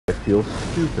feels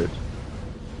stupid.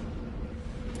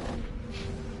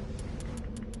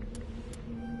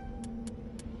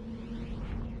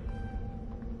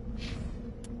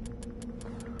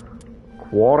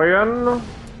 Quarian?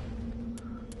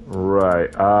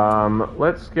 Right,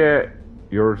 let's get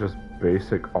your just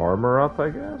basic armor up, I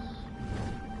guess.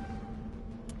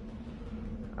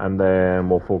 And then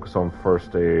we'll focus on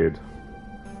first aid.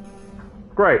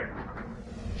 Great.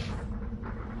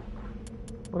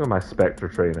 Look at my Spectre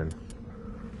training.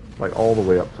 Like, all the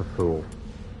way up to full.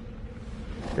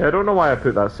 Yeah, I don't know why I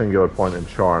put that singular point in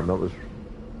charm. That was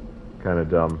kind of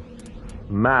dumb.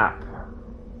 Map.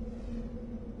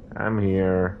 I'm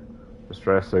here.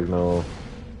 Distress signal.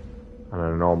 And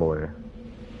an anomaly.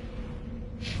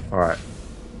 Alright.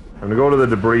 I'm gonna go to the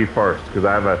debris first, because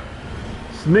I have a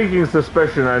sneaking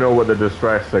suspicion I know what the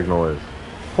distress signal is.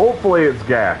 Hopefully it's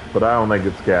gas, but I don't think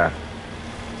it's gas.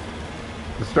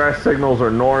 Distress signals are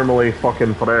normally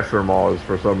fucking pressure mods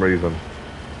for some reason.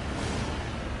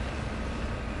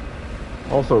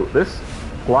 Also, this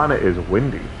planet is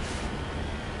windy.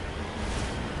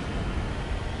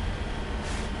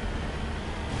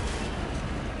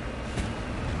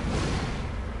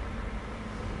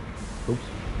 Oops.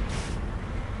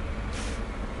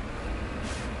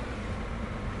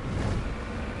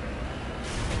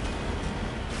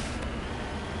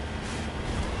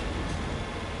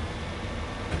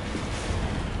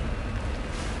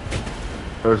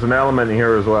 There's an element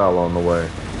here as well on the way.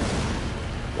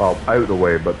 Well, out the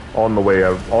way, but on the way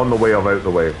of out the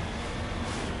way.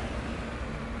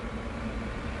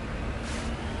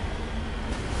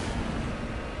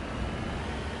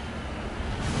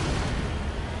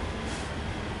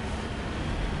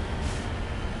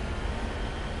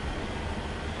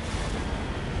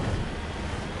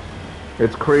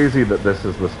 It's crazy that this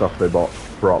is the stuff they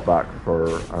brought back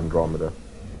for Andromeda.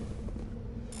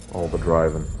 All the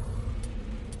driving.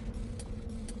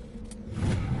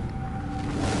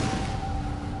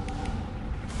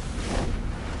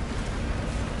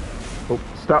 Oh,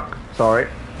 stuck. Sorry.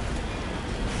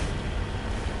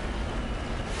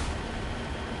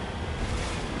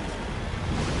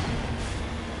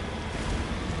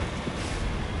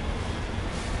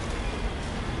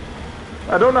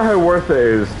 I don't know how worth it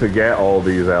is to get all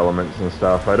these elements and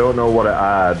stuff. I don't know what it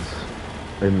adds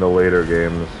in the later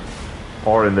games.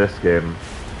 Or in this game.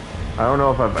 I don't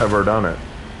know if I've ever done it.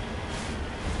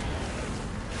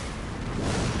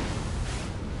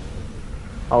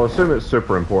 I'll assume it's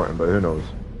super important, but who knows?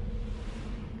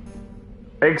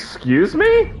 Excuse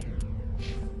me?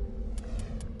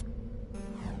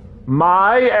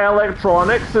 My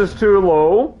electronics is too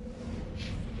low?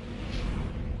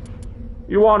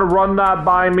 You want to run that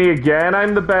by me again?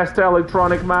 I'm the best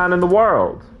electronic man in the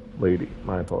world. Lady,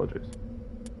 my apologies.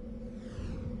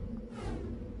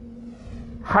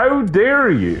 How dare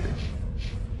you?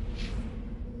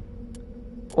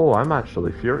 Oh, I'm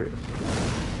actually furious.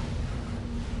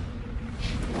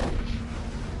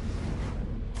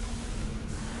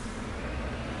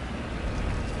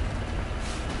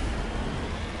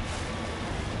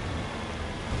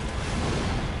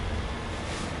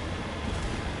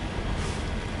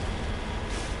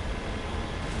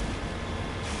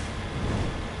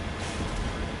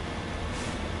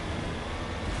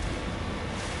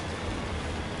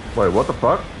 Wait, what the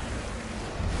fuck?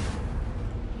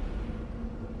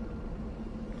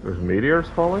 There's meteors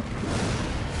falling?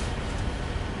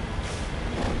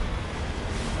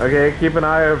 Okay, keep an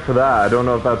eye out for that. I don't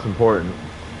know if that's important.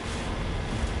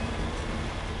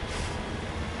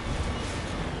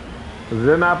 It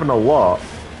didn't happen a lot.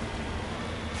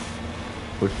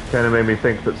 Which kind of made me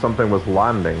think that something was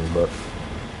landing, but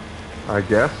I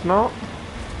guess not.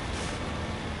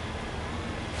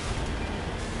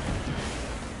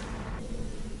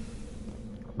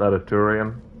 That a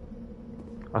Turian?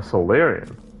 A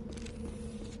Solarian?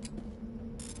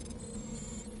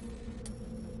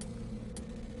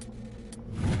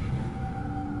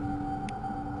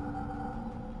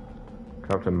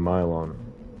 Captain Mylon.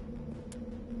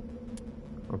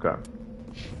 Okay.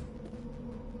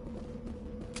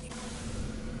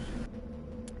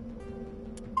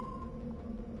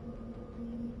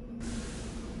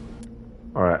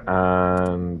 Alright,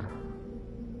 and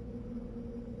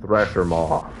Thresher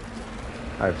Maw.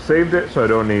 I've saved it, so I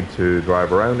don't need to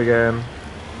drive around again.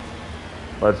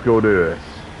 Let's go do this.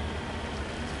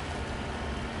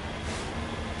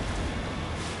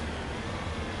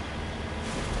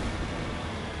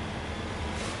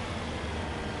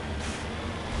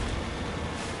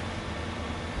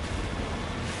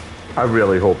 I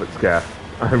really hope it's gas.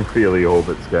 I really hope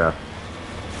it's gas.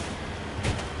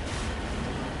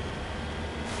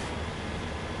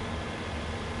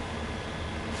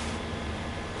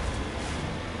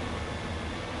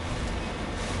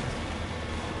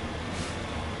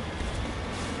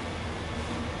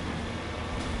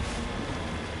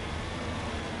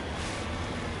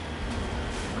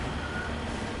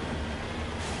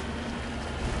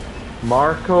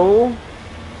 Marco?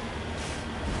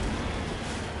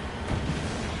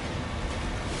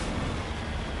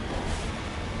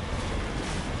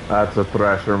 That's a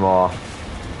thresher maw.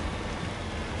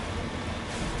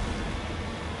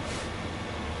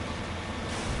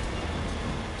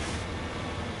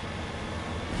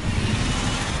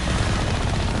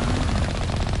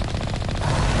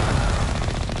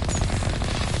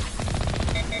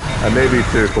 I may be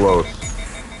too close.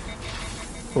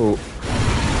 Oh.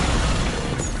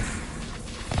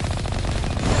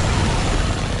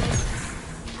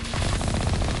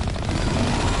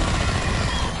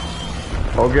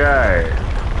 Okay.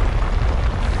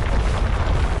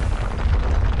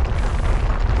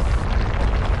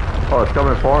 Oh, it's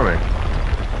coming for me.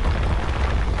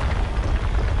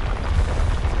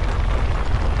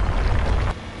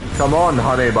 Come on,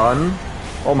 honey bun.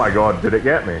 Oh my god, did it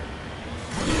get me?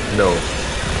 No.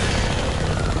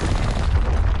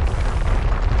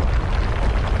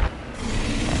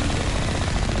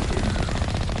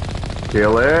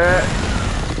 Kill it.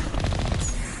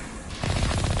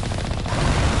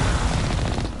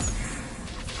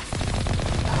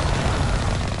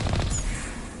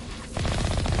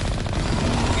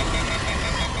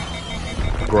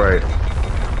 Great.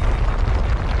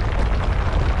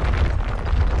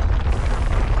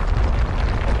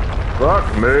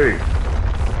 Fuck me.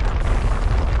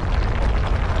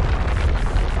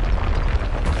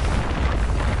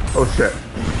 Oh shit.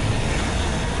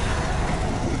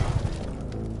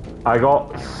 I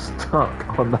got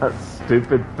stuck on that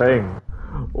stupid thing.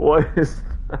 What is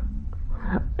that?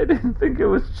 I didn't think it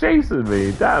was chasing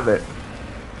me, damn it.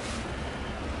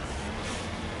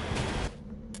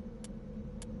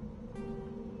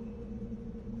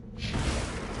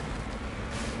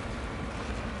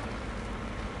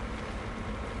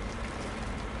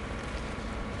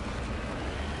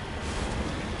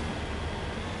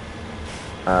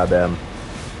 Ah, damn.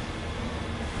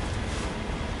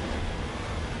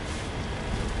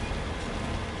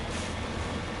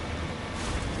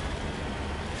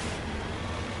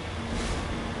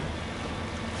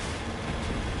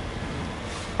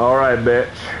 Alright, bitch.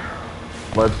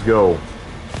 Let's go.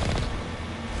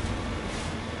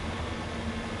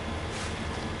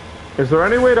 Is there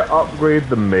any way to upgrade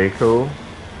the Mako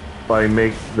by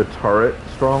make the turret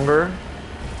stronger?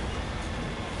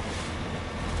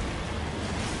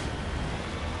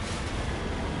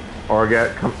 Or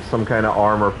get some kind of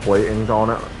armor plating on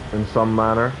it in some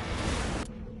manner?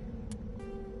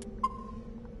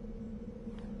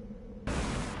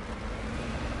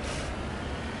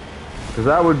 Because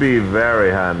that would be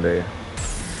very handy.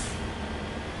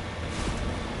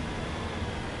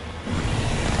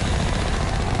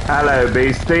 Hello,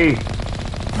 beastie.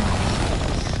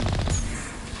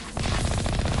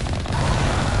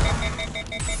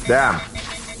 Damn.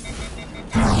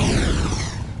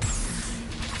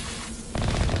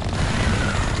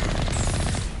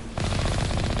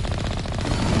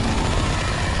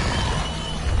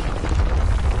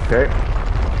 Okay.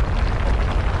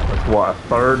 That's what, a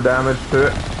third damage to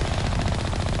it?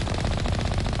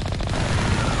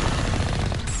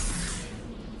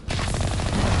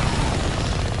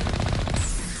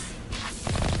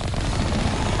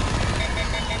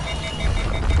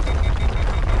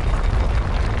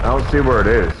 I don't see where it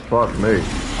is. Fuck me.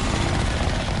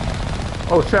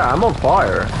 Oh shit, I'm on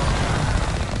fire.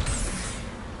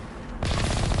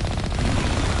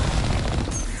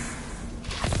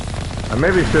 I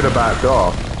maybe should have backed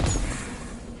off.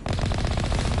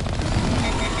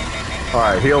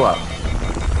 Alright, heal up.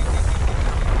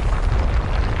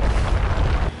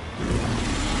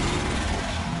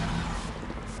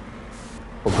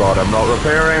 Oh god, I'm not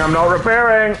repairing, I'm not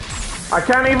repairing! I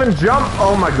can't even jump!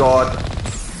 Oh my god.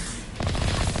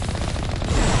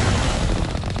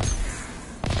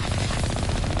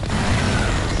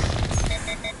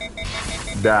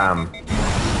 Damn.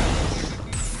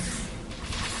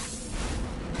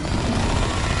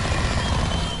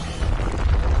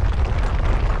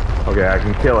 Okay, I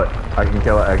can kill it. I can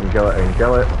kill it, I can kill it, I can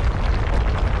kill it.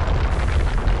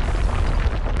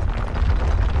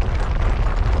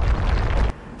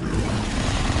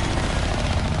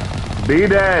 Be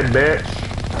dead, bitch.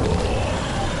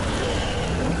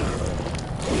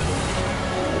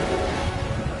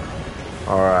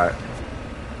 Alright.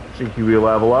 Cheeky, we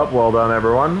level up. Well done,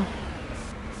 everyone.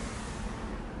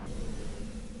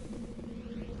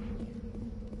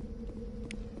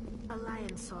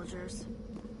 Alliance soldiers.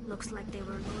 Looks like they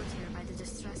were lured here by the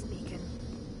distress beacon.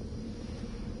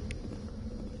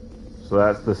 So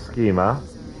that's the schema.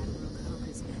 Those are Admiral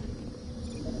Kahoka's men.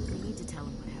 We need to tell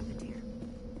him what happened here.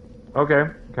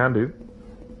 Okay, can do.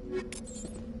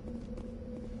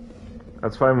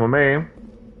 That's fine with me.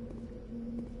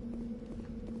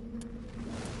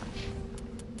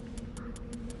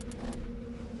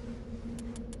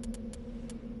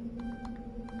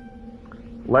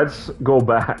 Let's go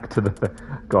back to the...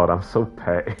 God, I'm so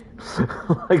petty.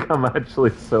 Like, I'm actually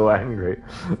so angry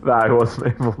that I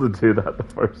wasn't able to do that the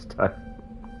first time.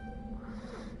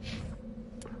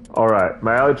 Alright,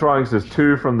 my electronics is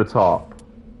 2 from the top.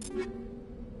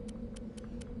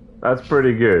 That's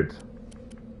pretty good.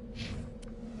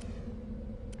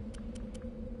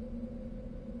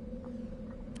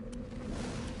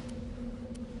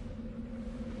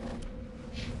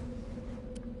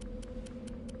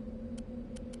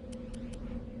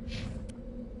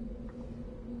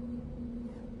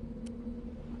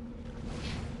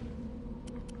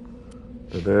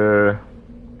 Ta-da.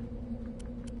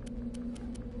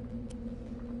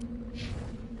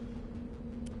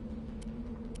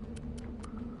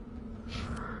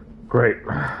 Great.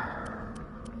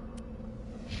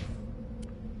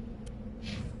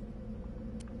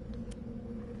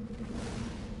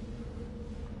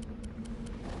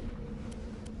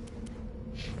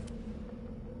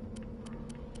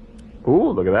 Ooh,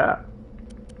 look at that.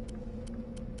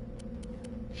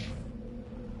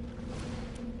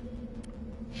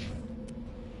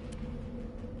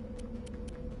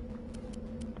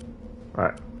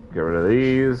 Alright, get rid of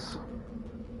these.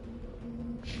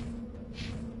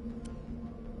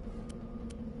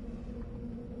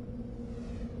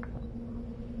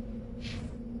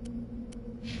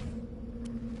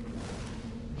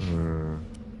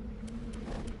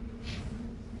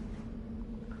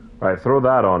 Alright, throw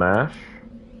that on, Ash.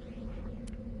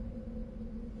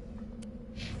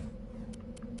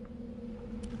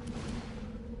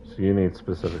 So you need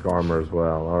specific armor as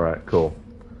well. Alright, cool.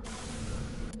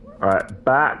 Alright,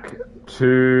 back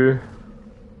to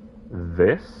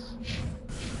this.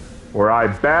 Where I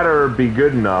better be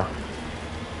good enough,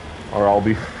 or I'll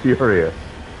be furious.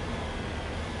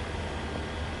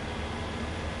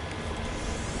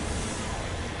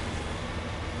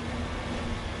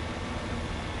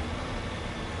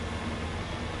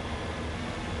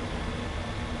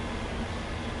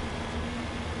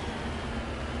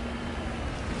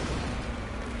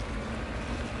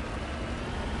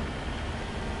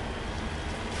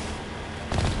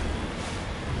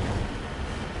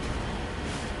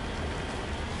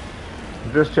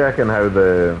 Just checking how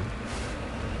the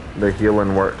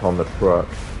healing worked on the truck.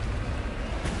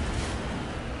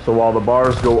 So while the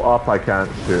bars go up, I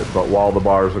can't shoot, but while the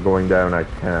bars are going down, I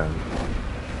can.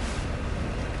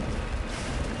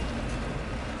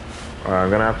 Alright, I'm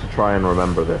gonna have to try and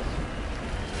remember this.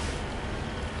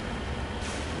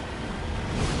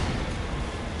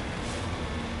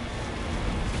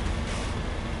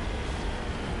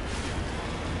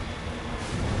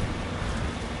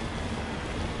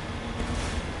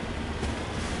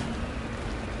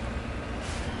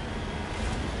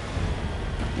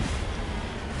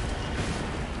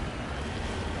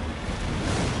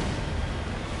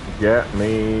 Get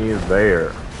me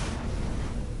there.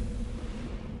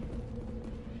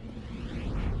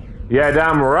 Yeah,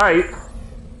 damn right.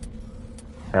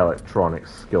 Electronic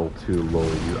skill too low,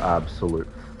 you absolute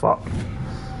fuck.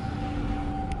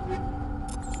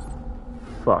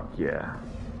 Fuck yeah.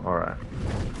 Alright.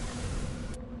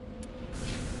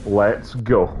 Let's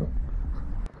go.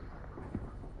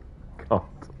 God.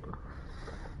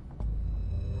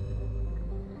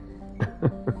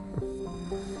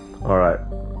 Alright.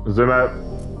 Zoom out.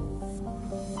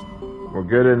 We're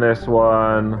good in this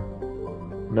one.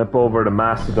 Nip over to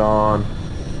Macedon.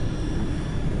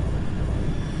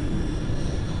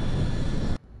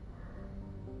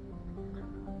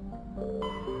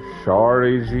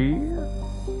 Shariji?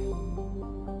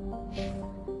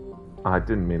 I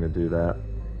didn't mean to do that.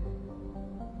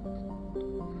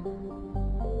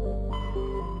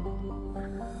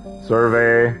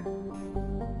 Survey.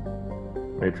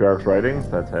 Matriarch's writings,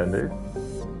 that's handy.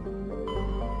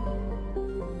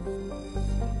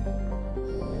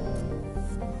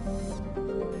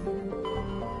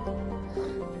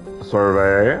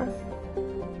 Survey.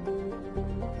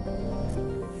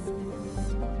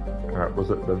 Alright, was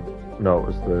it the... No, it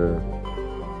was the...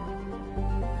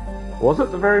 Was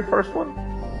it the very first one?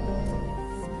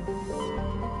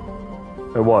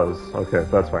 It was. Okay,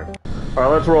 that's fine.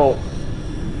 Alright, let's roll.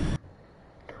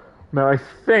 Now, I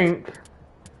think...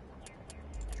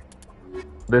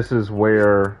 this is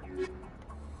where...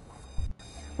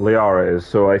 Liara is,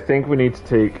 so I think we need to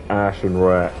take Ash and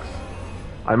Rex.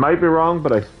 I might be wrong,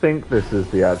 but I think this is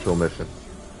the actual mission.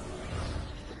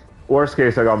 Worst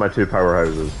case, I got my 2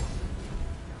 powerhouses.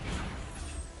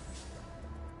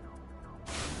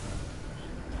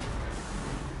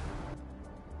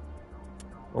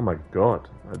 Oh my god,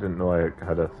 I didn't know I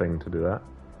had a thing to do that.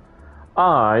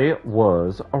 I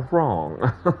was wrong.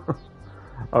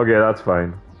 Okay, that's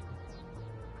fine.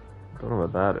 Don't know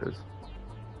what that is.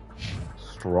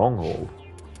 Stronghold.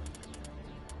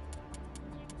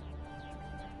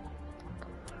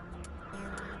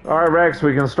 Alright, Rex,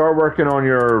 we can start working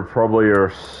on probably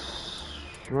your...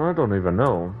 I don't even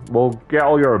know. We'll get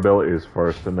all your abilities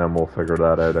first, and then we'll figure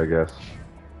that out, I guess.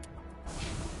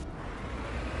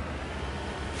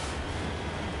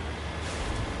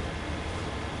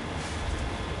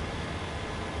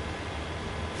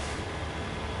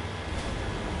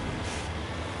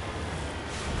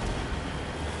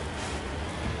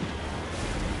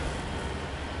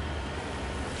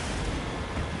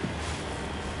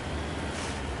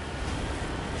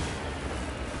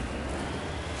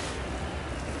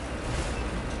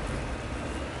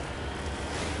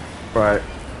 Right.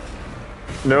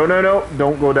 No, no, no.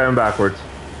 Don't go down backwards.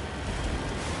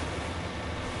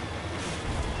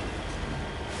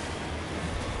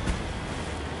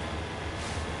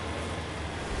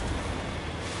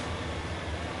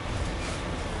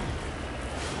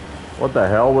 What the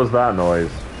hell was that noise?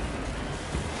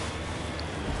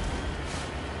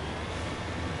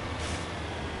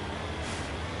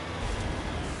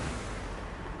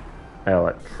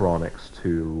 Electronics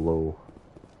too low.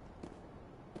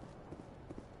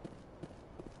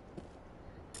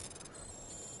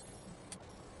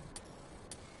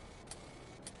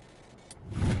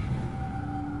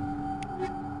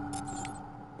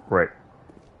 Right.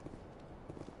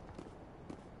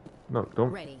 No,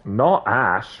 don't. Ready. Not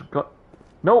Ash. God.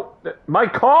 No, my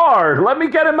car! Let me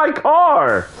get in my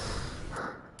car!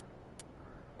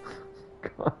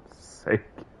 God's sake.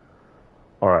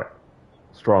 Alright.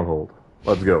 Stronghold.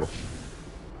 Let's go.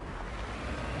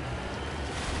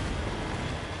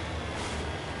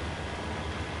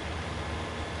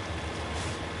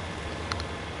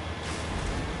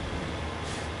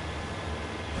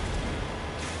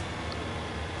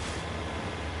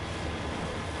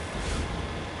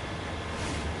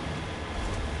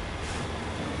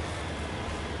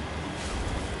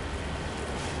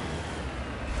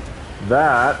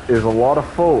 That is a lot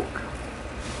of folk.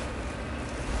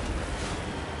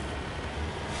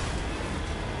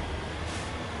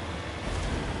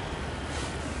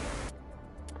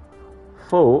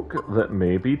 Folk that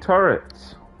may be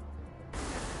turrets.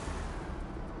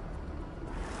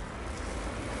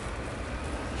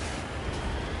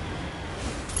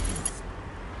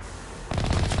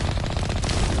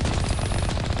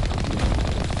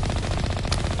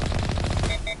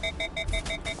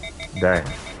 Dang.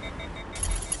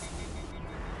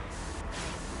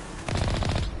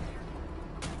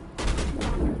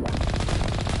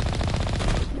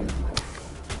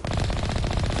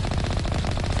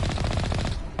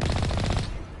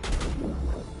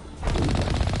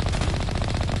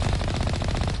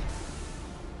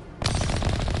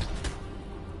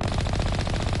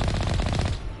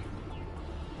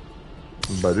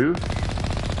 Badoo.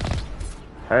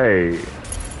 Hey.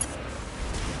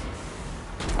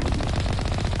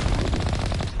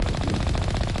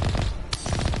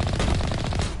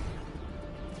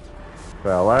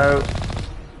 Fell out.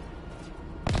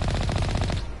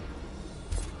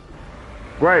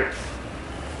 Great.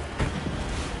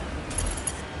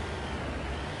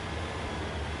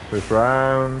 Push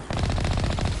round.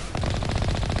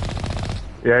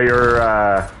 Yeah,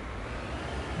 your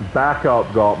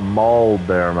backup got mauled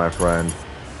there, my friend.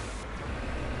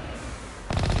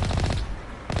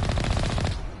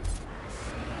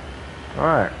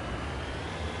 Alright.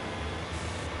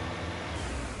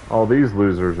 All these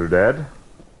losers are dead.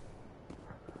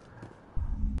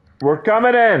 We're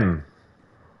coming in!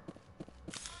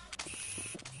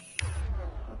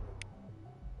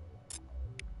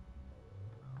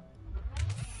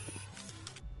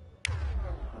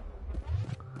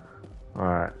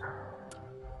 Alright.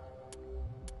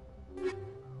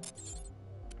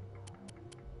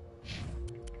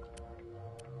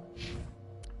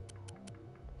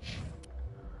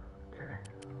 Okay.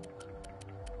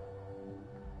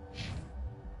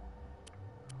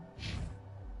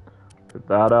 Put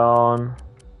that on.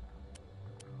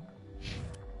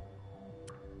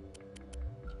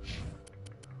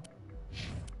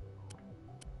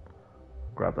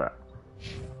 Grab that.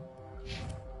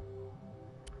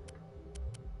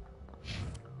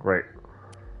 Great.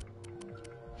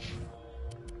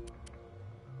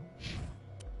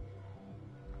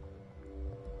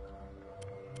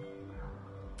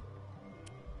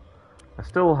 I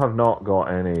still have not got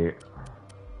any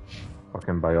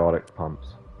fucking biotic pumps.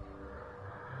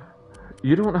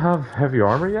 You don't have heavy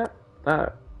armor yet?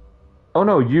 Oh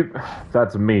no, you...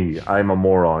 That's me. I'm a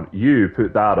moron. You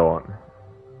put that on.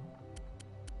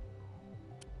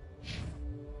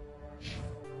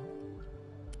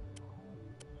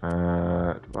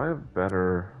 Do I have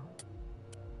better...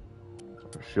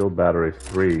 Shield battery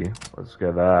 3. Let's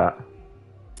get that.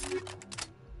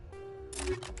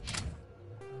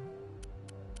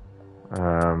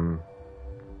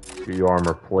 Get you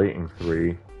armor plating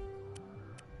 3.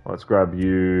 Let's grab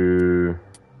you...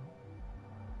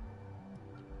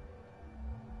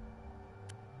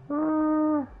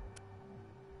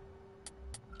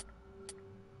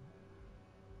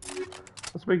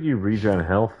 Let's make you regen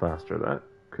health faster. That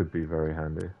could be very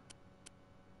handy.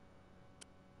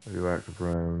 Radioactive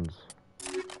rounds.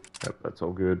 Yep, that's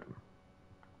all good.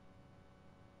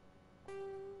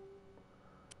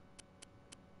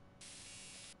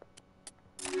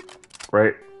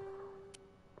 Great.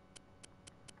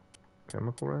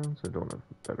 Chemical rounds? I don't have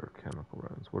better chemical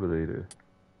rounds. What do they do?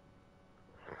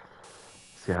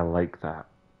 See, I like that.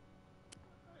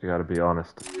 You gotta be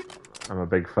honest. I'm a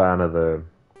big fan of the...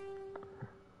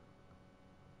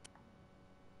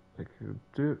 I could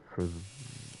do it for...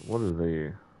 What are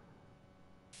they?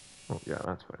 Oh, yeah,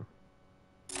 that's fine.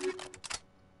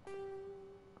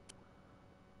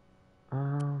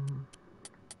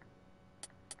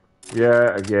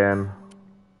 Yeah, again.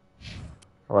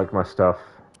 I like my stuff.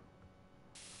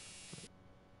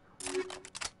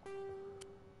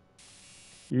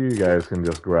 You guys can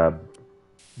just grab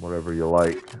whatever you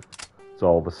like. It's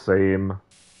all the same.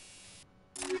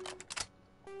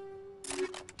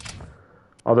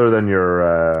 Other than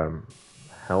your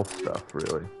health stuff,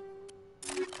 really.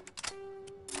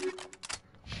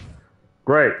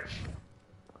 Great.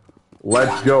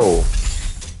 Let's go.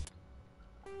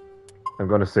 I'm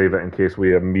going to save it in case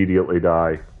we immediately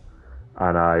die.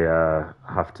 And I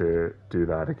have to do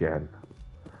that again.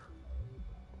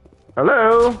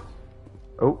 Hello?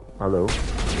 Oh, hello.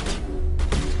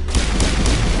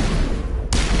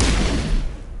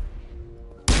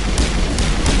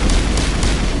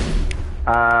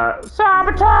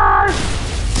 Sabotage!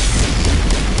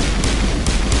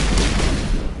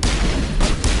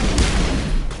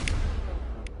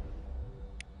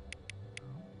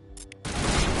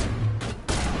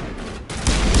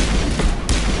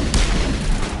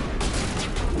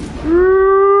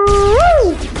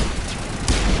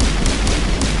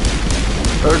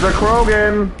 There's a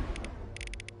Krogan!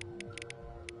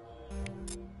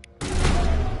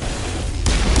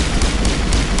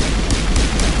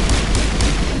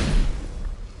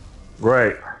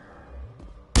 Great.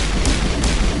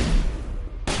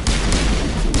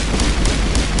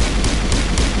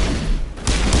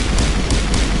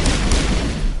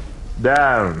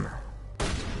 Down.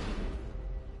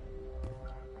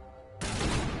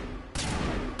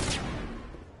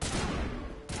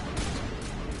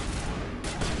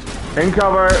 In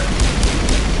cover.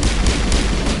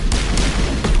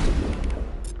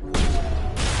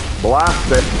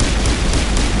 Blast it.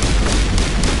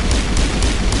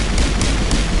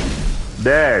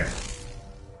 Dead.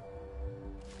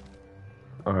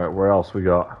 Alright, where else we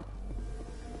got?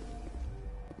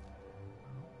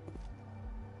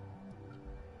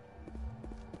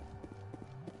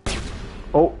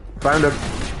 Oh, found him.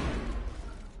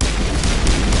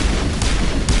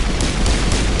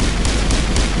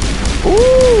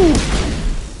 Ooh!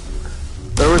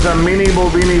 There was a mini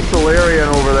Bovini Solarian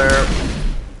over there.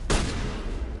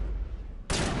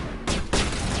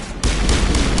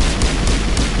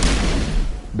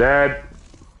 Dead.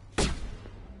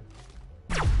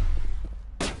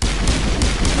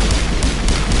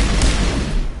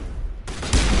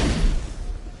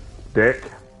 Dick.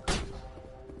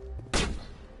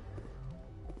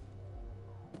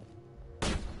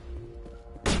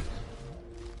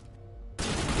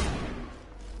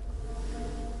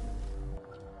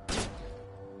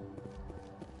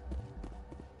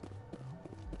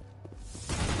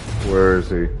 Where is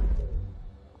he?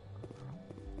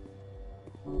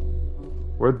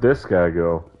 Where'd this guy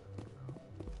go?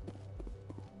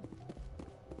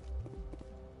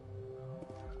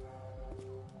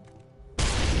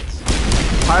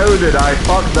 How did I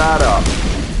fuck that up?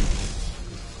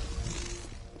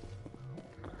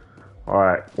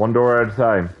 Alright, one door at a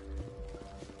time.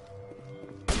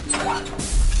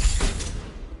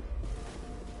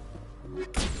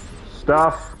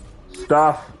 Stuff,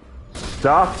 stuff,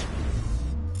 stuff.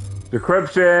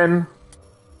 Decryption.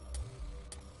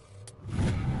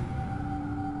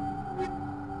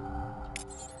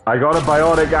 I got a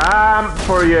biotic amp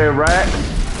for you, Rex.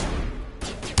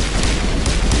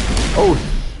 Oh,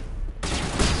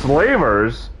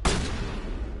 slavers?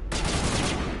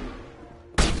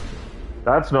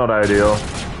 That's not ideal.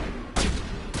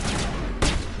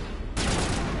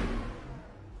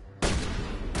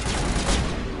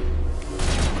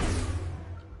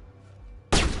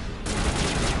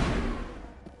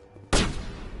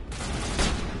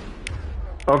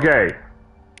 Okay.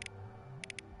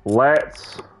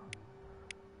 Let's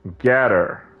get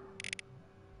her.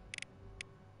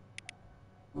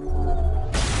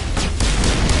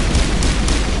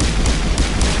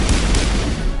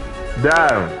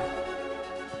 Down.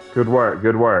 Good work,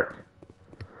 good work.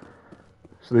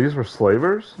 So these were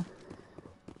slavers?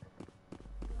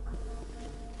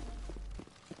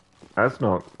 That's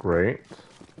not great.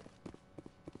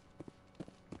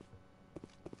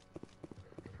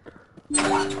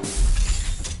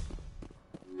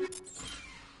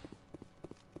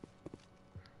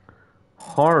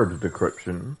 Hard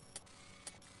decryption.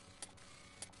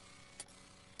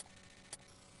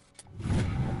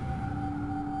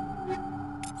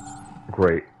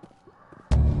 Great.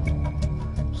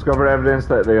 Discovered evidence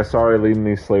that the Asari leading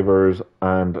these slavers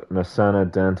and Nasana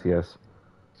Dantius,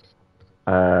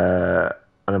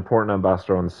 an important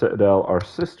ambassador on the Citadel, are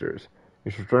sisters. You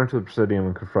should return to the Presidium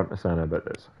and confront Nasana about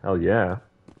this. Hell yeah.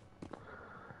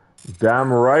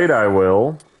 Damn right I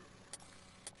will.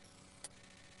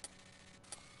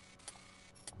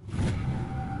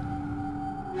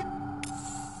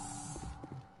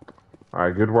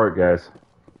 Alright, good work, guys.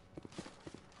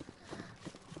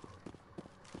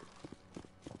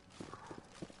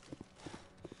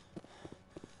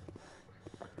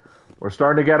 We're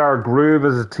starting to get our groove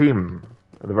as a team.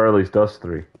 At the very least, us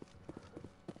three.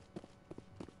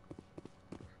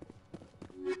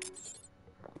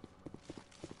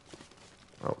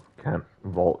 Oh, can't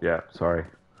vault yet, sorry.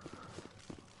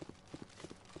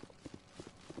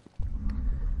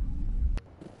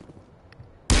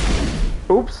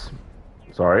 Oops.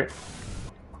 Sorry.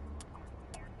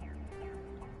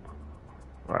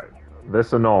 Right.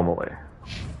 This anomaly.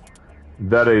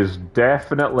 That is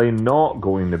definitely not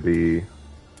going to be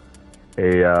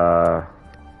a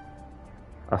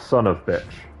son of bitch.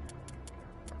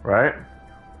 Right?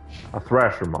 A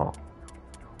Thresher Maw.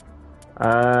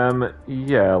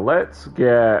 Yeah, let's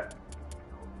get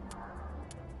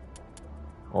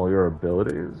all your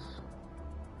abilities.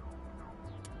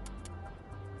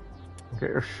 Get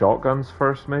your shotguns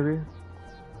first, maybe?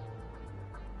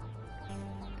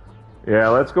 Yeah,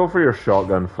 let's go for your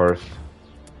shotgun first.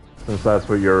 Since that's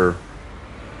what you're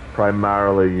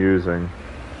primarily using.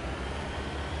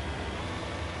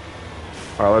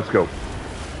 Alright, let's go.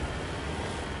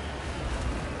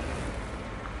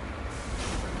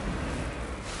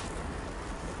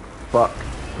 Fuck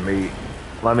me.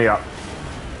 Let me up.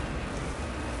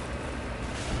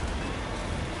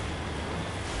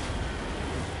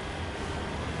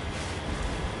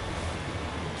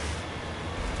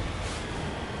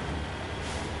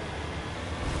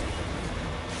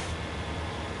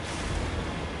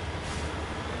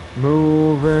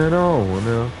 Moving on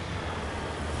now.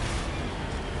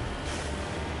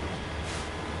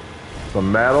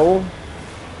 Some metal.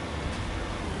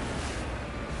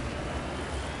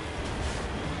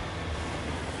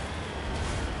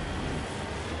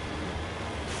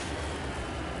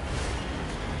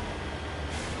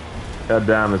 God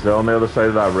damn, is it on the other side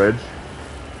of that ridge?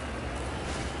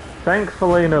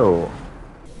 Thankfully, no.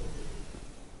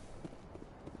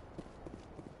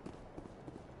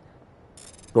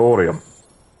 Thorium.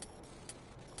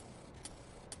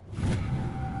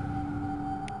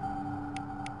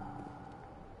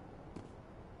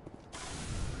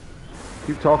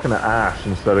 Keep talking to Ash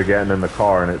instead of getting in the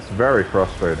car, and it's very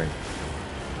frustrating.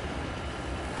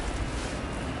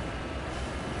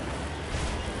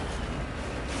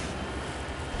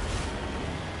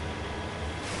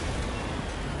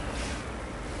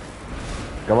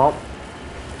 Come on.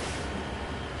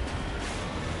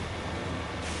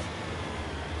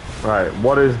 Right,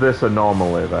 what is this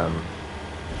anomaly then?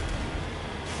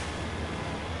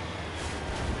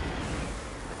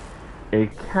 A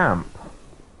camp.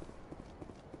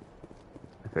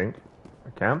 I think.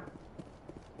 A camp?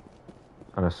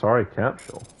 An Asari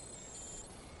capsule.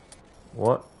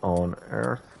 What on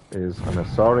earth is an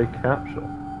Asari capsule?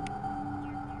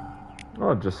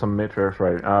 Oh, just some Matriarch's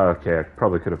writing. Ah, okay, I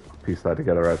probably could have pieced that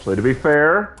together actually. To be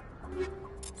fair,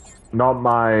 not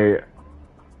my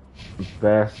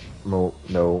best. No,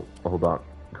 hold on.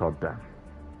 God damn.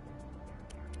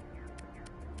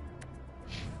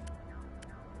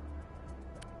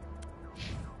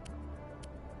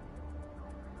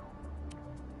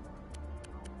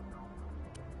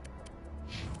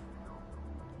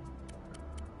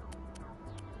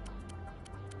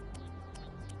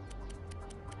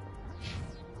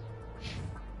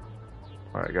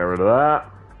 Alright, get rid of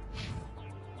that.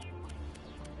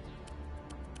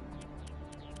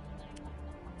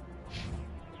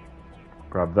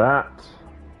 Grab that.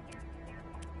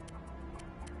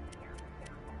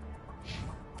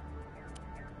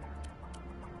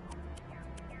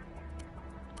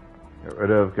 Get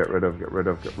rid of, get rid of, get rid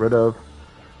of, get rid of.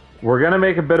 We're gonna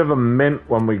make a bit of a mint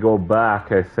when we go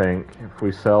back, I think, if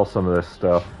we sell some of this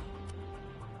stuff.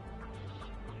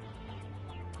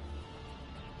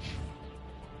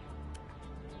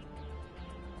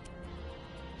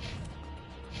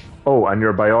 Oh, and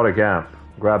your biotic amp.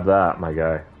 Grab that, my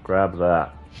guy. Grab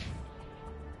that.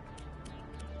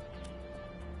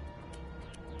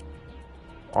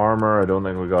 Armor, I don't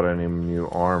think we got any new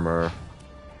armor.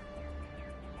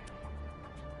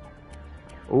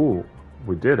 Ooh,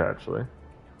 we did actually.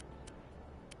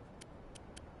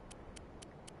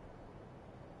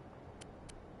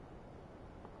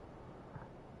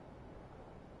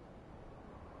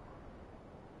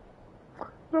 I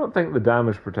don't think the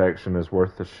damage protection is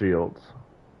worth the shields.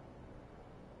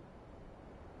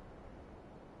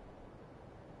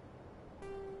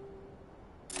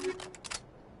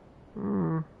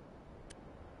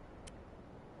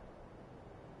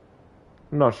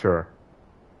 I'm not sure.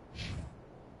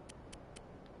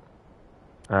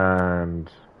 And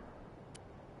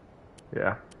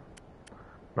yeah,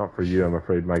 not for you, I'm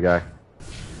afraid, my guy.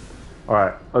 All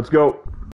right, let's go.